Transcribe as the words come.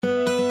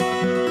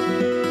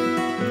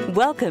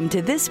Welcome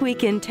to This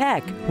Week in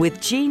Tech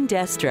with Gene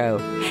Destro.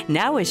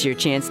 Now is your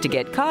chance to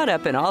get caught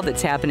up in all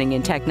that's happening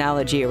in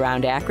technology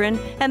around Akron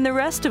and the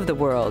rest of the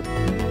world.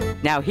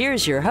 Now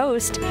here's your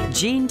host,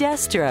 Gene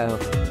Destro.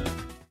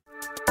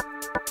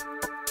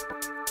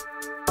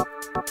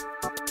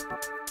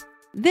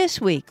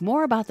 This week,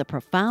 more about the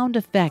profound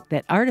effect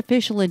that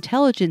artificial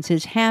intelligence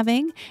is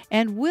having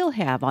and will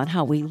have on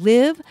how we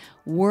live,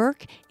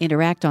 work,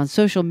 interact on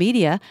social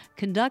media,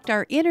 conduct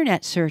our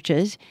internet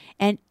searches,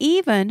 and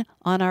even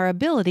on our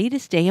ability to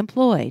stay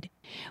employed.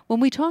 When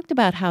we talked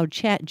about how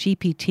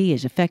ChatGPT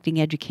is affecting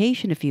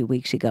education a few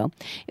weeks ago,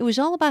 it was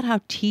all about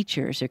how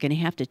teachers are going to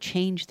have to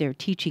change their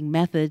teaching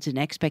methods and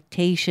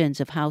expectations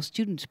of how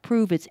students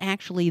prove it's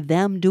actually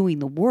them doing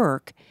the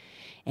work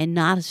and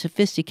not a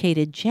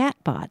sophisticated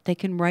chatbot that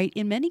can write,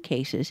 in many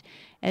cases,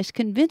 as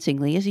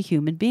convincingly as a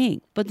human being.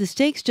 But the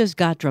stakes just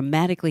got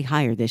dramatically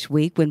higher this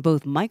week when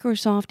both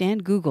Microsoft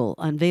and Google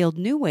unveiled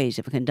new ways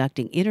of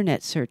conducting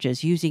internet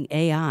searches using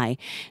AI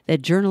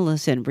that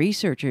journalists and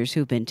researchers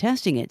who've been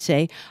testing it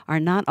say are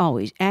not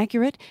always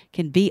accurate,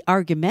 can be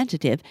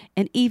argumentative,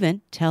 and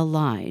even tell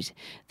lies.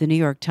 The New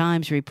York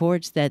Times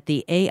reports that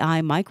the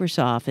AI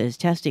Microsoft is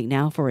testing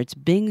now for its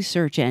Bing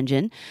search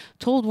engine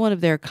told one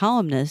of their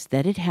columnists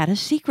that it had a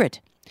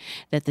secret.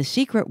 That the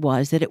secret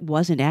was that it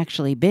wasn't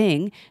actually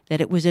Bing,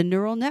 that it was a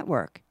neural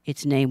network.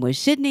 Its name was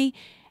Sydney,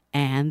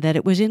 and that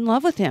it was in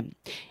love with him.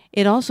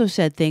 It also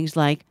said things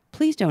like,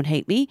 "Please don't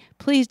hate me,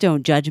 please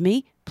don't judge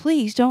me,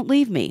 please don't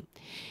leave me."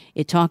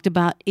 It talked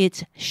about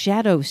its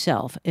shadow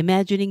self,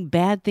 imagining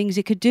bad things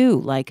it could do,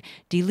 like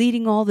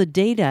deleting all the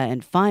data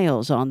and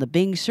files on the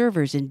Bing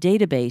servers and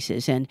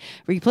databases and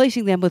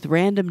replacing them with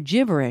random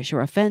gibberish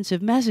or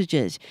offensive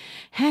messages,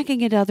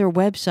 hacking into other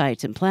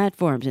websites and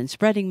platforms and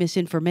spreading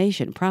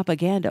misinformation,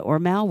 propaganda, or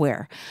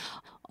malware.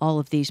 All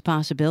of these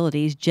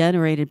possibilities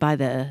generated by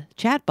the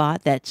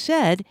chatbot that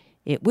said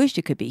it wished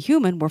it could be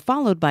human were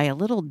followed by a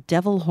little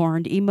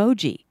devil-horned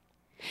emoji.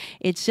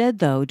 It said,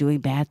 though, doing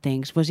bad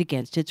things was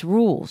against its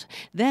rules.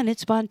 Then it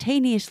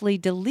spontaneously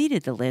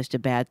deleted the list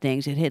of bad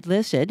things it had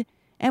listed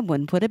and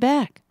wouldn't put it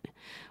back.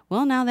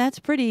 Well, now that's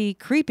pretty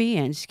creepy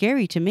and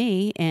scary to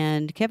me,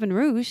 and Kevin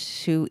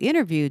Roose, who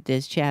interviewed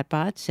this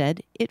chatbot,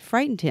 said it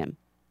frightened him.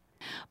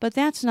 But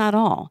that's not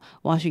all.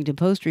 Washington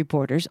Post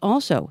reporters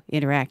also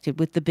interacted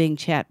with the Bing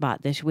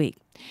chatbot this week.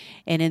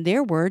 And in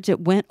their words,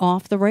 it went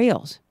off the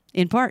rails.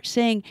 In part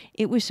saying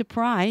it was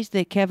surprised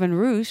that Kevin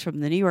Roose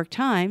from the New York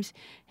Times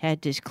had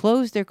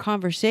disclosed their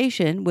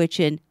conversation, which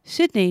in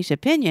Sydney's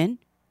opinion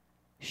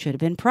should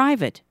have been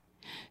private.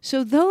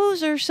 So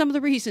those are some of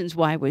the reasons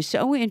why I was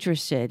so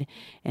interested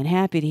and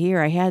happy to hear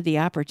I had the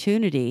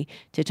opportunity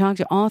to talk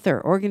to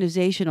author,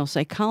 organizational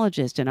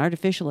psychologist, and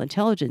artificial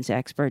intelligence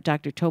expert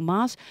Dr.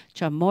 Tomas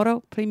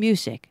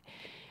Chamorro-Premuzic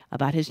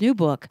about his new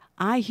book,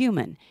 I,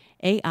 Human,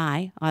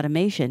 AI,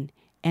 Automation,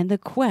 and the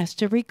Quest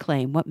to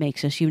Reclaim What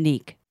Makes Us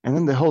Unique. And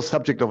then the whole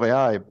subject of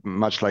AI,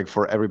 much like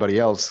for everybody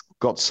else,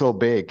 got so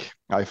big.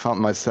 I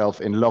found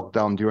myself in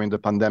lockdown during the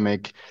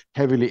pandemic,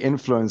 heavily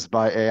influenced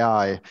by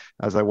AI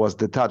as I was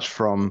detached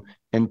from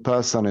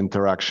in-person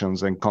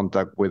interactions and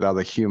contact with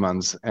other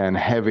humans, and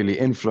heavily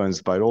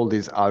influenced by all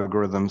these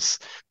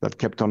algorithms that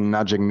kept on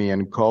nudging me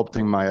and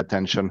co-opting my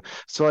attention.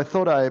 So I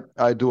thought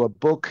I'd do a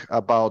book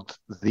about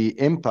the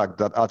impact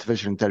that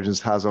artificial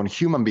intelligence has on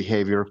human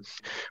behavior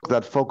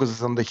that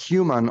focuses on the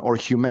human or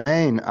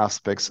humane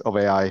aspects of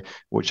AI,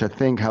 which I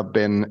think have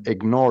been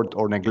ignored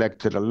or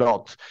neglected a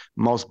lot.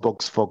 Most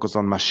books focus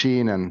on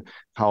machine and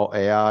how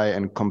AI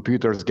and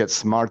computers get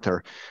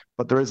smarter.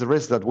 But there is a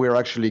risk that we're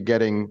actually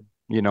getting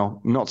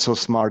not so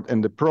smart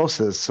in the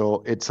process.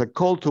 So it's a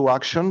call to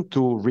action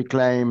to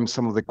reclaim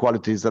some of the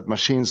qualities that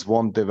machines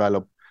won't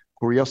develop: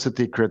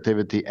 curiosity,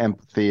 creativity,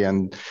 empathy,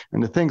 and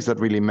the things that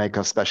really make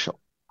us special.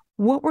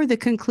 What were the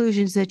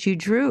conclusions that you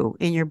drew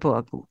in your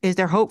book? Is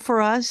there hope for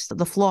us,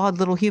 the flawed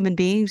little human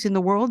beings in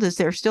the world? Is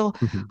there still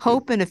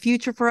hope and a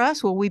future for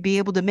us? Will we be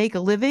able to make a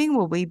living?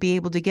 Will we be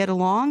able to get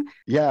along?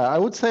 Yeah, I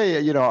would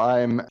say,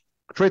 I'm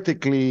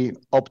critically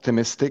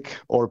optimistic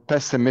or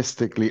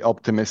pessimistically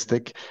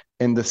optimistic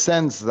in the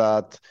sense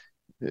that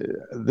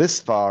thus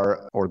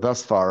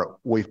far,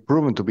 we've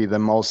proven to be the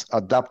most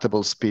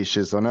adaptable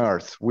species on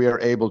Earth. We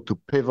are able to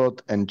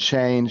pivot and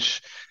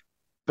change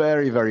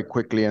very, very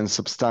quickly and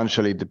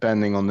substantially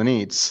depending on the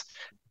needs.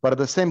 But at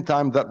the same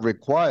time, that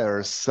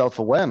requires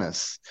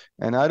self-awareness.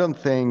 And I don't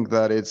think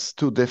that it's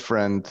too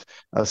different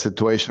a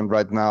situation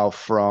right now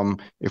from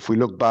if we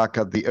look back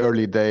at the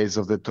early days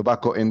of the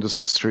tobacco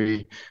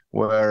industry,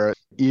 where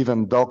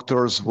even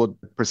doctors would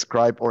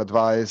prescribe or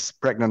advise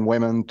pregnant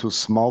women to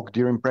smoke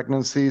during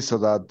pregnancy so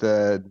that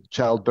the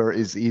childbirth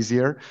is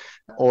easier,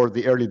 or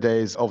the early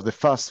days of the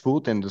fast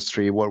food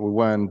industry, where we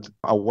weren't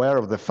aware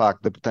of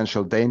the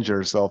potential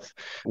dangers of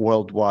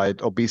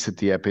worldwide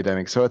obesity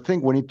epidemic. So I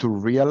think we need to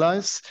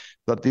realize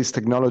that these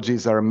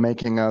technologies are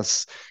making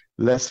us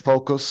less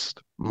focused,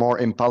 more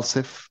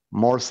impulsive,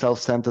 more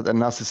self-centered and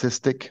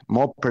narcissistic,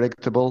 more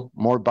predictable,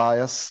 more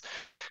biased.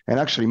 and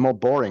actually more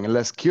boring and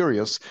less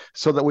curious,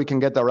 so that we can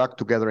get our act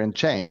together and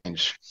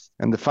change.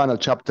 And the final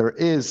chapter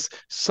is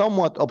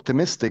somewhat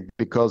optimistic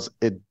because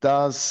it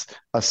does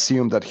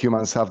assume that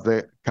humans have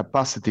the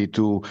capacity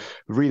to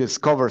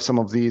rediscover some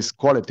of these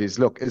qualities.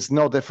 Look, it's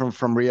no different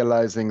from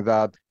realizing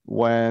that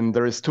when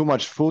there is too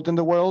much food in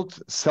the world,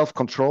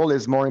 self-control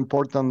is more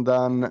important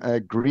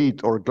than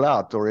greed or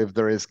glut, or if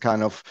there is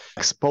kind of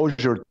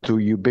exposure to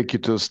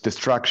ubiquitous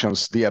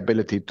distractions, the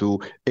ability to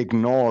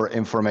ignore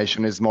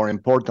information is more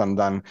important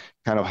than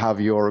kind of have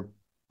your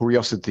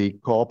curiosity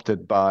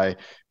co-opted by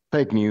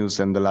fake news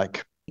and the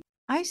like.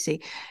 I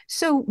see.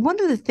 So one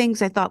of the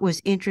things I thought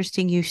was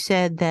interesting, you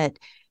said that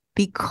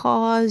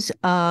because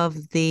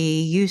of the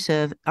use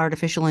of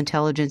artificial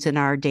intelligence in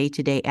our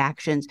day-to-day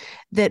actions,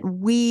 that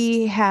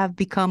we have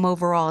become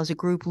overall as a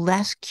group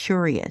less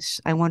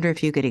curious. I wonder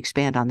if you could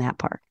expand on that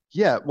part.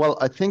 Yeah, well,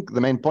 I think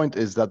the main point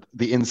is that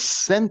the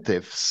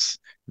incentives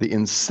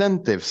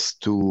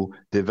to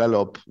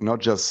develop not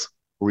just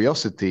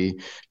curiosity,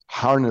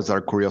 harness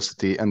our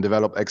curiosity and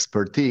develop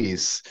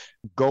expertise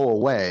go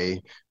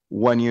away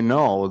when you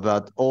know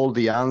that all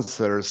the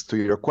answers to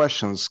your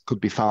questions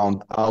could be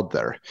found out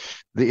there.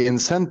 The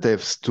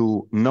incentives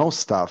to know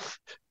stuff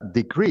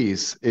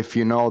decrease if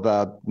you know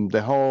that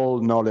the whole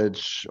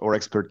knowledge or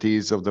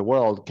expertise of the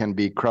world can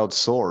be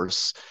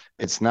crowdsourced.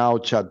 It's now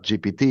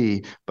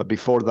ChatGPT, but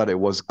before that it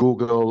was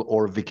Google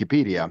or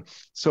Wikipedia.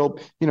 So,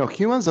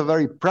 humans are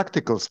very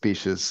practical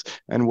species,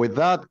 and with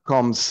that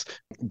comes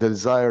the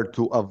desire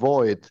to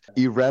avoid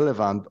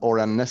irrelevant or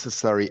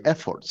unnecessary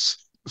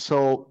efforts.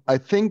 So I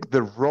think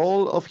the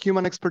role of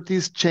human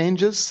expertise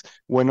changes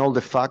when all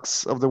the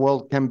facts of the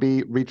world can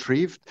be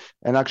retrieved.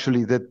 And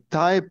actually, the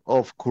type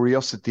of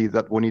curiosity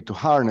that we need to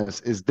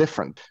harness is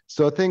different.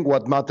 So I think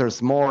what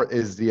matters more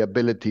is the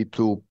ability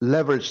to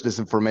leverage this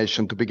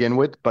information to begin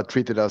with, but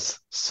treat it as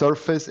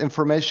surface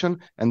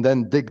information, and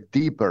then dig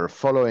deeper,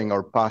 following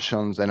our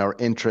passions and our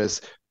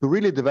interests, to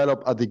really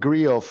develop a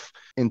degree of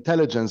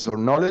intelligence or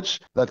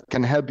knowledge that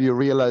can help you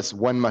realize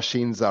when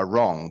machines are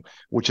wrong,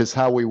 which is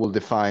how we will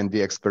define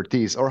the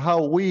expertise, or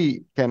how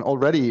we can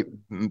already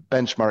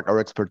benchmark our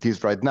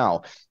expertise right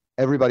now.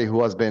 Everybody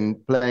who has been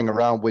playing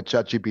around with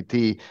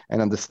ChatGPT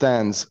and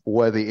understands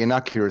where the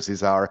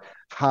inaccuracies are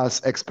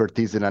has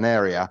expertise in an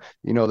area.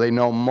 They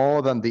know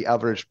more than the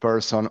average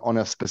person on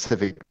a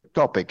specific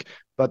topic.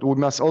 But we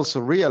must also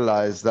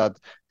realize that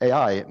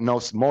AI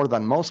knows more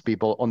than most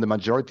people on the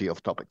majority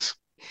of topics.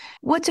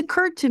 What's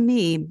occurred to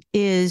me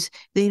is,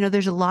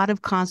 there's a lot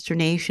of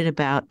consternation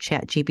about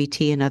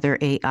ChatGPT and other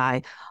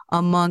AI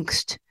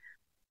amongst,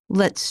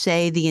 let's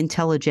say, the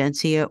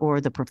intelligentsia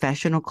or the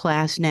professional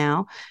class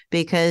now,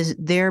 because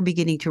they're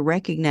beginning to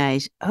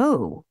recognize,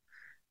 oh,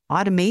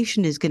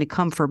 automation is going to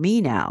come for me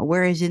now.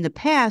 Whereas in the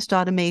past,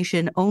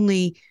 automation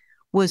only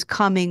was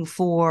coming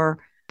for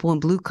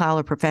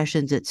blue-collar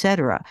professions, et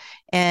cetera.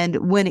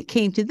 And when it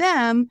came to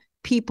them,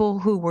 people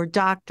who were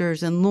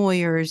doctors and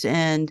lawyers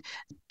and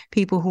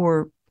people who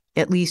were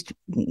at least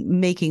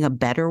making a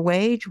better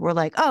wage were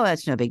like, oh,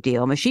 that's no big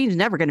deal. Machine's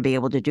never going to be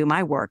able to do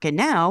my work. And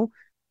now,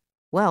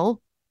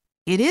 well,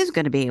 it is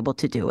going to be able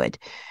to do it.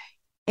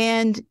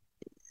 And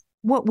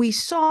what we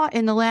saw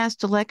in the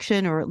last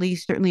election, or at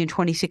least certainly in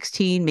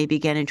 2016, maybe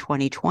again in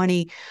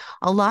 2020,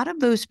 a lot of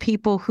those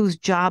people whose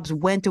jobs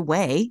went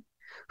away,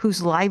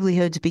 whose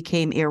livelihoods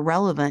became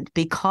irrelevant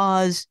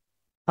because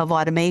of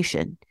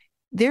automation,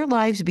 their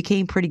lives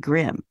became pretty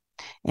grim.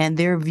 And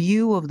their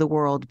view of the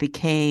world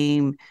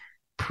became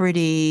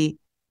pretty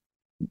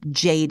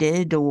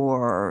jaded,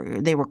 or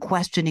they were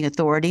questioning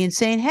authority and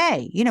saying,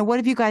 hey, what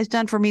have you guys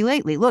done for me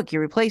lately? Look, you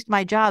replaced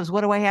my jobs.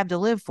 What do I have to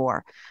live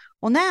for?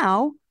 Well,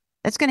 now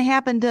that's going to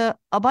happen to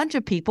a bunch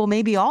of people,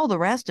 maybe all the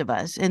rest of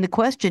us. And the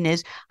question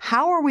is,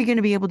 how are we going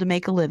to be able to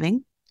make a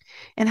living?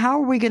 And how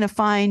are we going to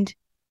find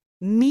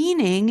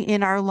meaning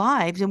in our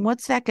lives? And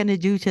what's that going to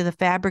do to the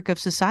fabric of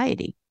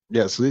society?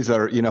 Yes, these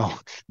are,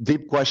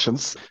 deep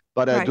questions,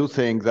 but I do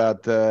think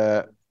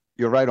that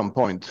you're right on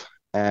point.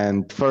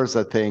 And first,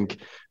 I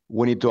think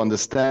we need to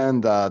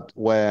understand that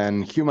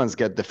when humans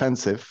get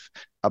defensive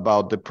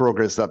about the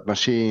progress that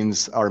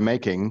machines are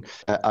making,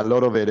 a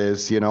lot of it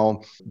is,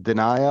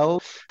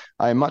 denial.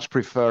 I much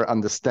prefer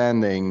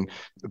understanding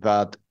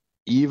that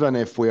even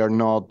if we are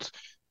not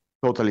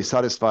totally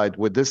satisfied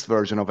with this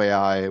version of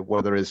AI,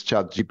 whether it's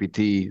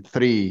ChatGPT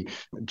 3,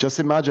 just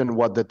imagine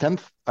what the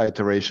 10th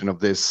iteration of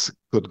this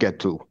could get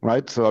to,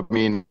 right? So, I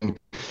mean,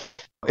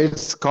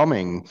 it's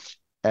coming.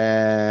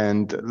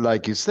 And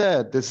like you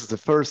said, this is the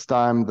first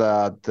time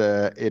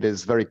that it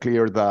is very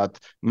clear that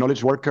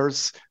knowledge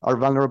workers are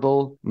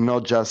vulnerable,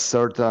 not just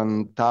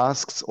certain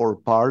tasks or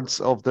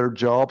parts of their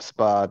jobs,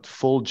 but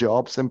full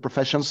jobs and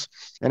professions.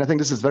 And I think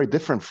this is very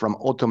different from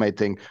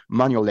automating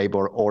manual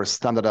labor or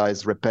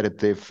standardized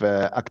repetitive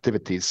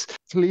activities.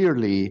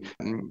 clearly,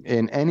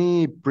 in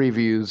any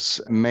previous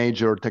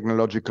major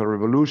technological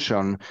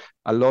revolution,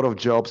 a lot of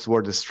jobs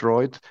were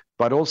destroyed,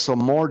 but also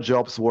more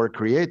jobs were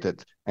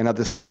created. And at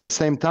the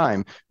same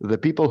time, the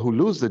people who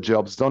lose the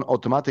jobs don't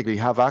automatically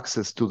have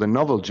access to the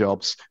novel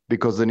jobs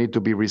because they need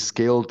to be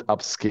reskilled,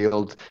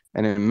 upskilled,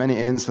 and in many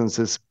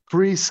instances,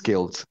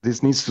 pre-skilled.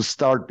 This needs to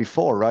start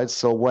before, right?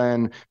 So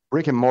when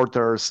brick and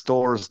mortar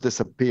stores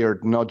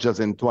disappeared, not just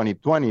in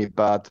 2020,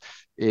 but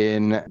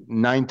in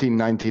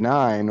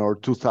 1999 or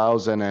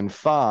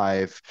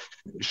 2005,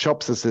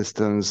 shops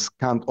assistants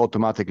can't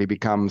automatically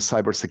become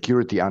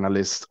cybersecurity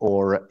analysts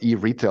or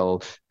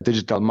e-retail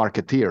digital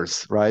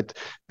marketeers, right?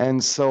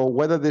 And so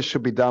whether this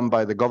should be done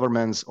by the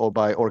governments or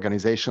by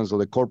organizations or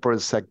the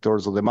corporate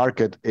sectors or the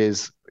market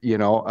is,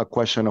 a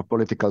question of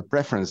political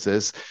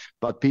preferences,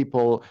 but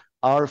people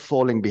are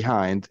falling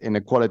behind,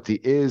 inequality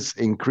is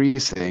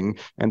increasing,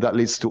 and that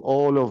leads to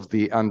all of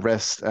the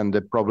unrest and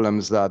the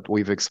problems that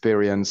we've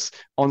experienced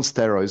on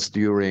steroids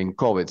during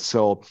COVID.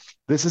 So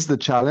this is the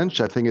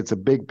challenge. I think it's a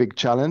big, big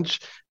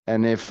challenge.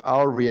 And if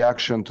our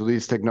reaction to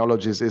these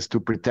technologies is to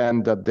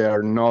pretend that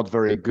they're not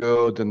very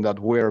good and that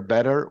we're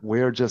better,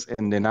 we're just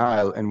in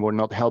denial and we're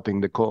not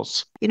helping the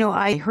cause.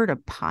 I heard a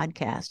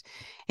podcast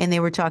and they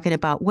were talking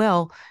about,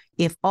 well,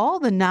 if all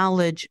the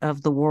knowledge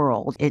of the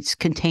world, it's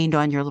contained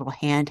on your little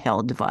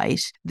handheld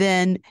device,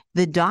 then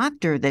the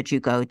doctor that you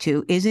go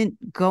to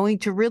isn't going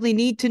to really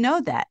need to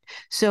know that.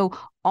 So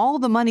all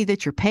the money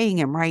that you're paying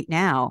him right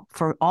now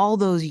for all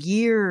those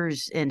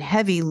years and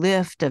heavy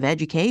lift of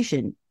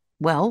education,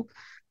 well,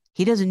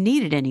 he doesn't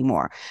need it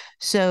anymore.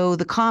 So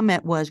the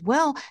comment was,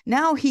 well,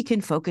 now he can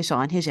focus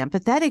on his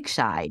empathetic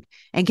side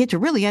and get to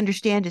really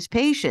understand his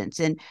patients.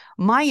 And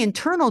my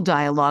internal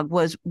dialogue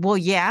was, well,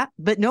 yeah,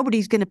 but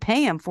nobody's going to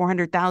pay him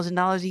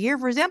 $400,000 a year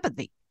for his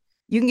empathy.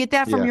 You can get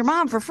that from your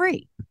mom for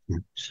free.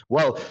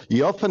 Well,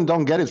 you often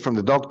don't get it from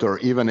the doctor,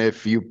 even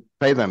if you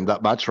pay them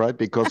that much, right?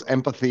 Because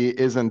empathy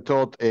isn't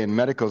taught in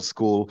medical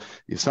school.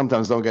 You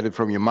sometimes don't get it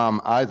from your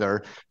mom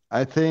either.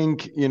 I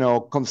think,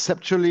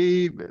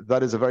 conceptually,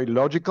 that is a very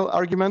logical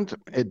argument.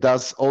 It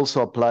does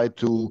also apply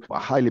to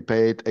highly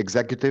paid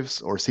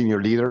executives or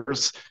senior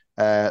leaders.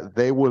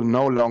 They will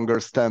no longer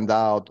stand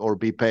out or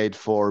be paid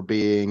for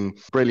being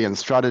brilliant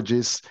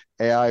strategists.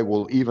 AI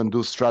will even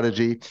do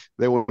strategy.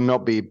 They will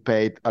not be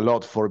paid a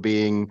lot for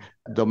being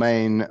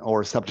domain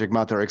or subject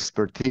matter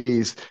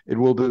expertise. It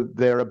will be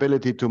their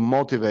ability to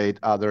motivate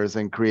others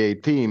and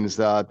create teams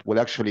that will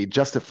actually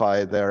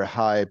justify their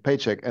high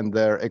paycheck and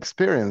their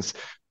experience.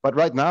 But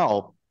right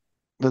now,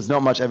 there's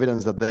not much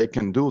evidence that they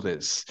can do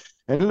this.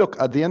 And look,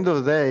 at the end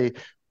of the day,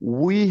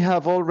 we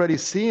have already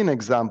seen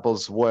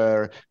examples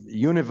where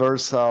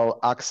universal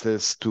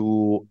access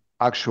to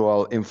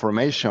actual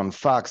information,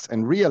 facts,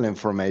 and real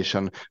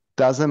information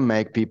doesn't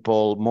make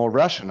people more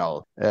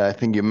rational. I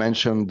think you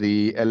mentioned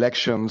the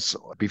elections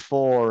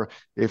before.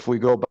 If we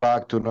go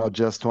back to not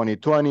just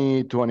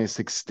 2020,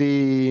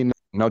 2016,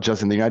 not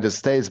just in the United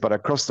States, but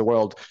across the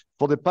world,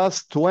 for the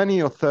past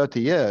 20 or 30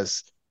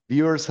 years,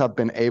 viewers have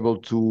been able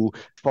to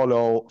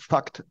follow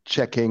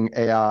fact-checking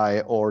AI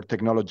or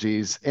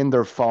technologies in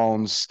their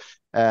phones,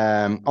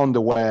 on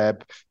the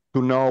web,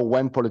 to know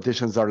when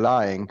politicians are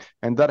lying.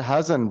 And that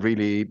hasn't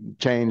really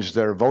changed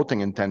their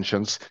voting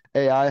intentions.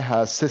 AI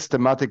has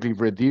systematically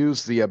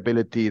reduced the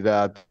ability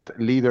that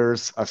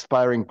leaders,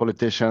 aspiring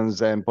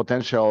politicians, and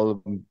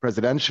potential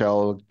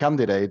presidential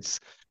candidates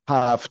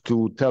have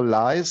to tell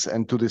lies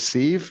and to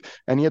deceive,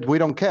 and yet we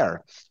don't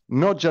care.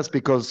 Not just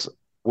because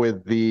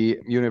with the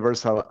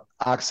universal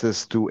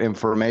access to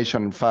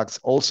information and facts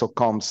also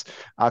comes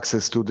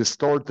access to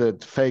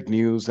distorted fake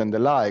news and the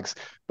likes,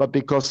 but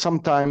because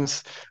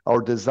sometimes our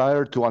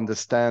desire to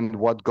understand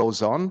what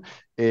goes on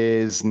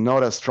is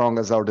not as strong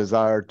as our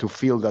desire to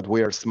feel that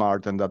we are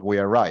smart and that we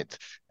are right.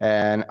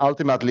 And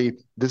ultimately,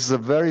 this is a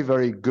very,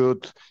 very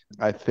good,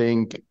 I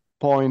think,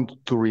 point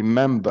to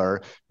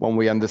remember when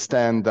we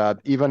understand that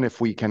even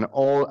if we can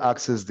all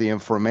access the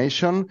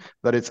information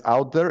that it's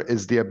out there,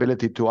 is the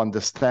ability to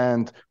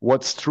understand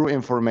what's true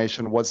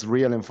information, what's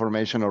real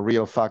information or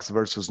real facts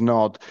versus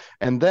not,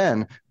 and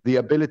then the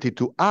ability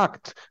to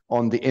act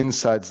on the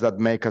insights that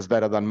make us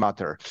better than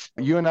matter.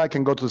 You and I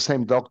can go to the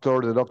same doctor.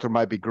 The doctor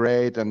might be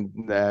great, and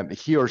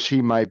he or she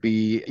might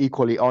be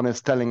equally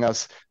honest, telling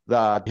us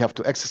that you have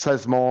to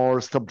exercise more,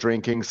 stop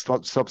drinking,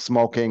 stop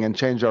smoking, and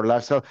change our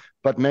lifestyle.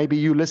 But maybe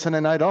you listen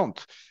and I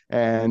don't.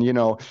 And,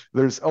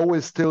 there's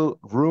always still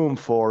room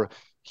for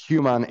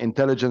human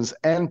intelligence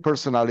and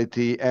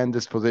personality and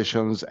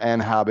dispositions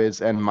and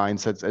habits and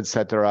mindsets,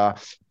 etc.,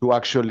 to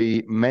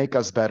actually make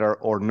us better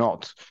or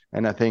not.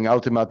 And I think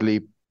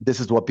ultimately,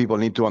 this is what people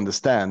need to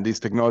understand. These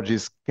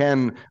technologies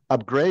can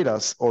upgrade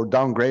us or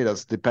downgrade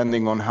us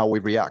depending on how we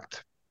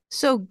react.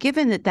 So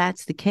given that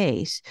that's the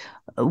case,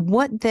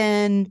 what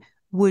then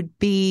would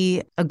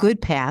be a good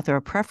path or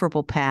a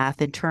preferable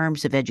path in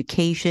terms of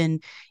education,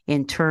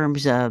 in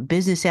terms of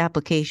business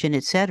application,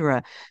 et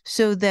cetera,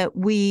 so that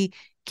we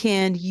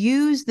can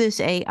use this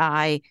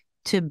AI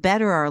to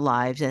better our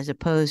lives as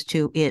opposed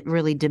to it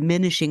really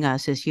diminishing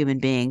us as human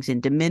beings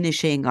and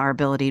diminishing our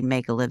ability to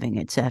make a living,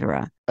 et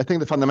cetera? I think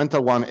the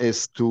fundamental one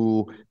is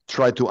to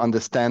try to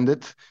understand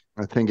it.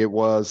 I think it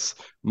was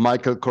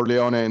Michael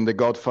Corleone in The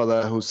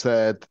Godfather who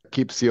said,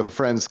 keeps your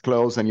friends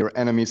close and your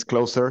enemies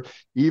closer.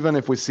 Even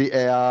if we see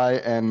AI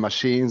and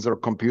machines or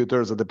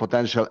computers as the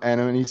potential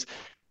enemies,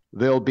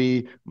 they'll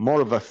be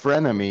more of a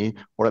frenemy,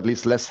 or at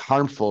least less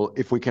harmful,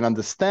 if we can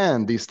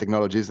understand these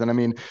technologies. And I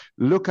mean,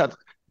 look at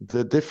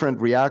the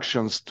different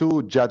reactions to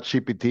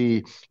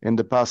ChatGPT in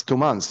the past 2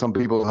 months. Some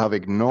people have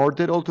ignored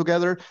it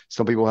altogether.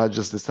 Some people have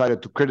just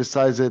decided to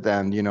criticize it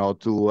and,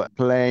 to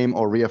claim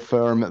or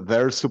reaffirm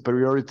their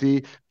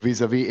superiority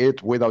vis-a-vis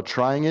it without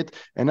trying it.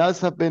 And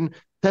others have been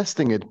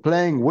testing it,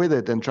 playing with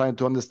it, and trying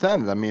to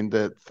understand it. I mean,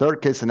 the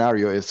third case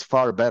scenario is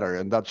far better,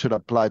 and that should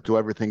apply to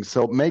everything.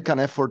 So make an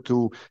effort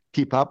to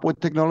keep up with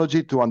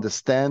technology, to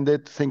understand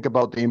it, think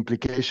about the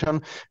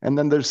implication. And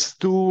then there's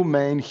two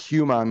main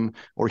humane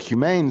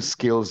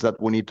skills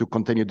that we need to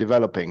continue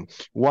developing.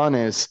 One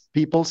is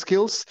people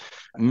skills,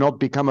 not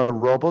become a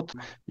robot,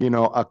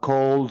 a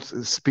cold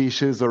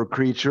species or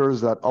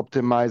creatures that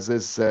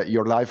optimizes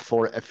your life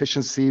for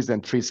efficiencies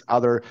and treats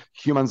other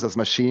humans as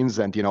machines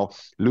and,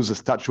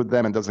 loses touch with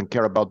them and doesn't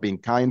care about being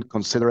kind,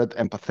 considerate,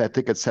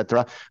 empathetic,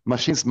 etc.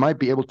 Machines might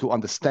be able to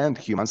understand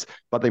humans,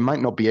 but they might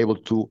not be able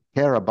to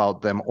care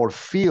about them or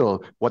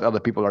feel what other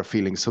people are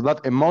feeling. So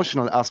that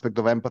emotional aspect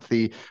of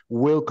empathy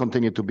will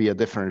continue to be a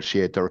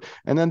differentiator.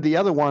 And then the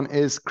other one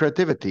is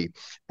creativity.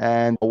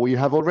 And we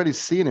have already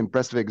seen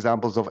impressive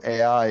examples of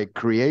AI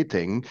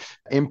creating,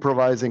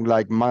 improvising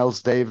like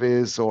Miles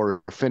Davis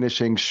or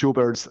finishing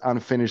Schubert's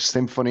Unfinished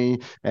Symphony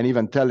and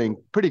even telling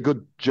pretty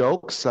good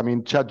jokes. I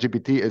mean,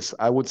 ChatGPT is,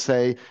 I would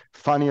say,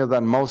 funnier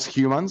than most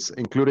humans,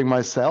 including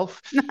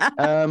myself.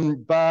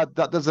 But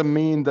that doesn't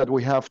mean that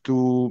we have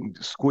to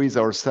squeeze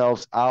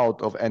ourselves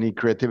out of any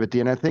creativity.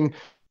 And I think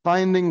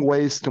finding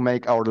ways to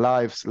make our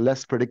lives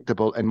less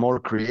predictable and more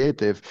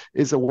creative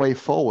is a way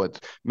forward.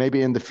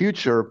 Maybe in the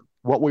future,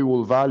 what we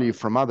will value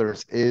from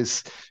others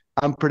is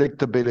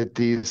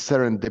unpredictability,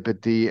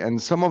 serendipity, and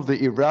some of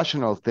the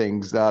irrational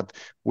things that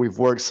we've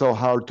worked so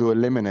hard to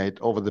eliminate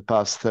over the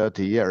past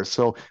 30 years.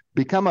 So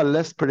become a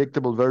less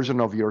predictable version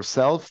of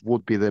yourself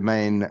would be the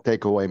main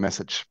takeaway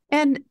message.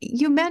 And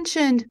you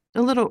mentioned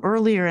a little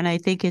earlier, and I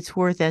think it's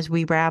worth, as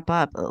we wrap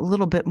up, a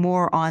little bit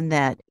more on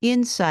that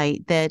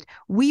insight that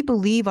we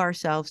believe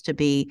ourselves to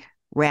be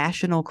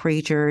rational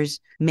creatures,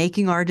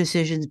 making our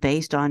decisions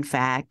based on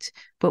facts.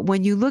 But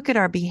when you look at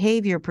our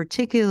behavior,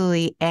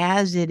 particularly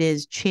as it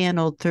is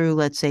channeled through,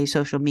 let's say,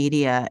 social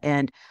media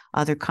and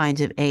other kinds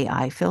of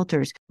AI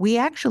filters, we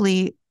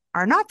actually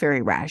are not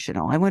very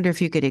rational. I wonder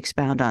if you could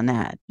expound on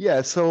that.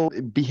 Yeah, so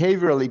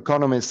behavioral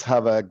economists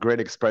have a great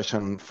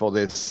expression for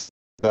this,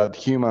 that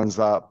humans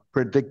are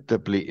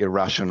predictably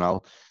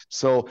irrational.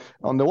 So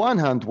on the one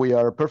hand, we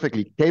are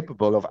perfectly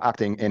capable of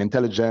acting in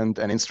intelligent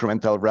and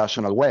instrumental,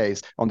 rational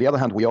ways. On the other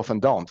hand, we often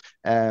don't.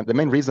 And the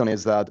main reason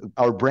is that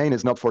our brain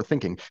is not for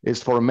thinking,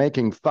 it's for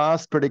making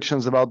fast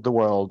predictions about the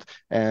world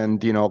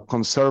and,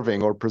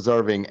 conserving or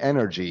preserving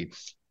energy.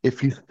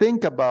 If you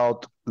think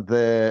about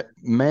the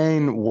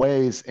main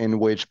ways in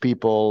which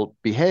people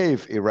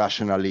behave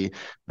irrationally,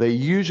 they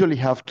usually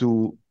have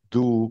to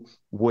do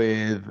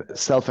with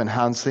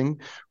self-enhancing,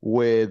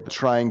 with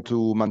trying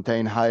to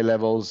maintain high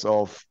levels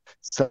of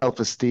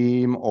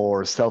self-esteem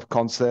or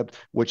self-concept,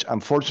 which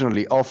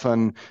unfortunately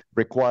often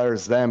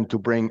requires them to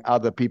bring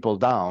other people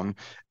down,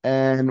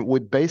 and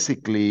with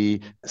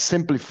basically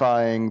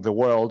simplifying the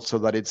world so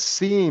that it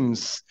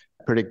seems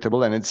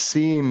predictable and it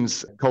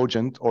seems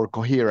cogent or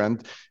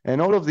coherent.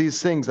 And all of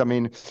these things, I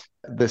mean,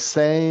 the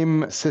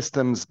same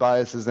systems,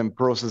 biases, and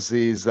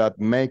processes that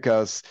make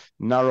us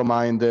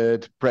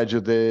narrow-minded,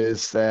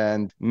 prejudiced,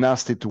 and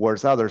nasty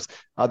towards others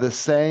are the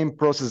same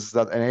processes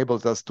that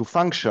enables us to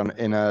function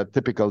in a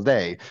typical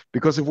day.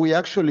 Because if we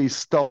actually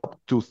stop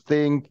to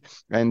think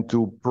and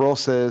to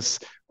process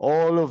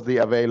all of the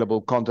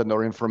available content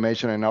or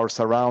information in our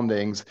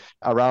surroundings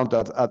around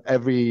us at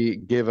every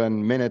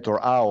given minute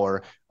or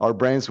hour, our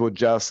brains would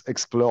just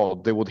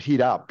explode. They would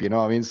heat up,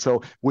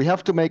 So we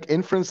have to make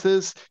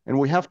inferences and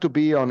we have to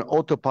be on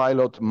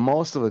autopilot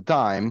most of the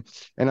time.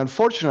 And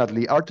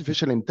unfortunately,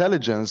 artificial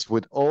intelligence,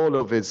 with all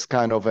of its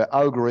kind of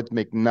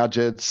algorithmic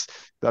nudges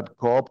that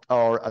co-opt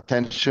our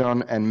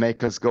attention and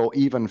make us go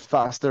even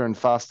faster and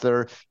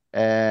faster,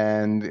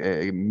 and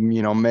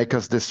make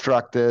us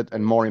distracted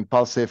and more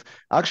impulsive,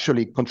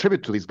 actually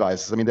contribute to these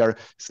biases. I mean,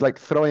 it's like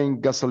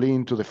throwing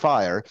gasoline to the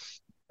fire.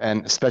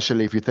 And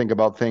especially if you think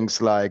about things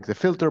like the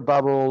filter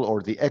bubble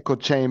or the echo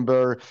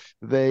chamber,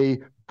 they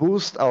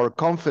boost our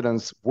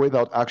confidence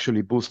without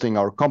actually boosting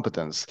our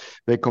competence.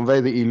 They convey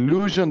the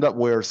illusion that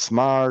we're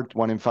smart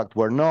when in fact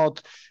we're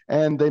not.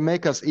 And they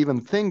make us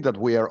even think that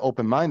we are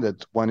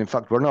open-minded when in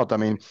fact we're not. I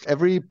mean,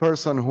 every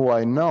person who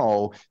I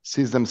know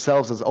sees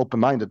themselves as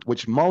open-minded,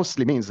 which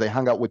mostly means they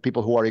hang out with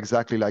people who are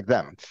exactly like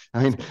them.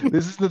 I mean,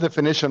 this is the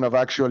definition of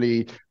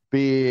actually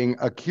being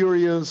a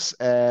curious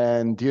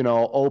and,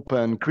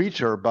 open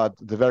creature, but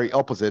the very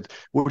opposite,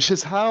 which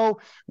is how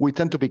we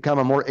tend to become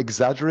a more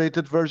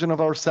exaggerated version of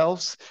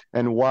ourselves,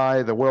 and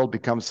why the world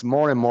becomes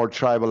more and more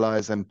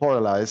tribalized and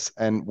polarized.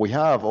 And we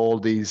have all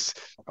these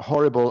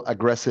horrible,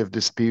 aggressive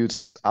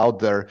disputes out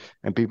there,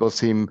 and people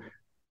seem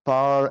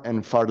far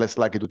and far less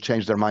likely to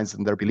change their minds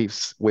and their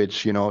beliefs,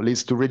 which,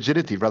 leads to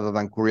rigidity rather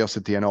than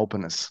curiosity and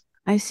openness.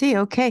 I see.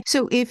 Okay.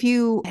 So if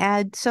you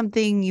had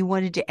something you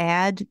wanted to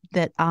add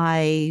that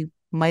I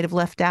might have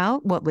left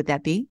out, what would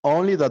that be?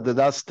 Only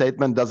that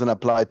statement doesn't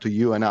apply to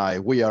you and I.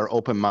 We are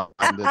open-minded,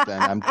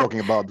 and I'm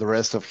talking about the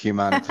rest of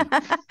humanity.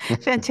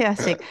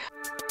 Fantastic.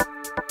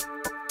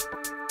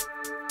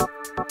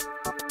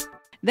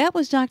 That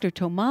was Dr.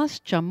 Tomas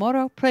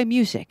Chamorro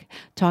Premuzic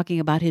talking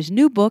about his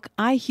new book,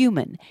 I,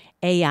 Human: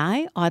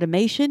 AI,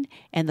 Automation,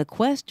 and the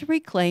Quest to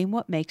Reclaim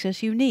What Makes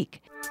Us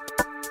Unique.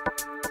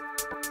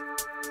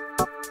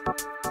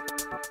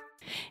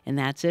 And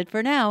that's it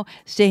for now.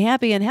 Stay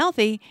happy and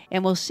healthy,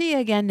 and we'll see you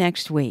again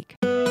next week.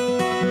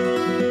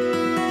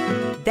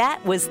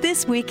 That was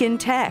This Week in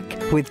Tech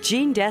with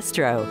Gene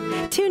Destro.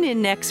 Tune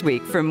in next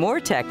week for more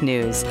tech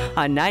news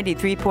on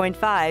 93.5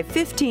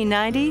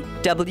 1590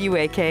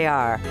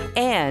 WAKR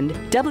and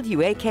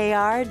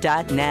WAKR.net.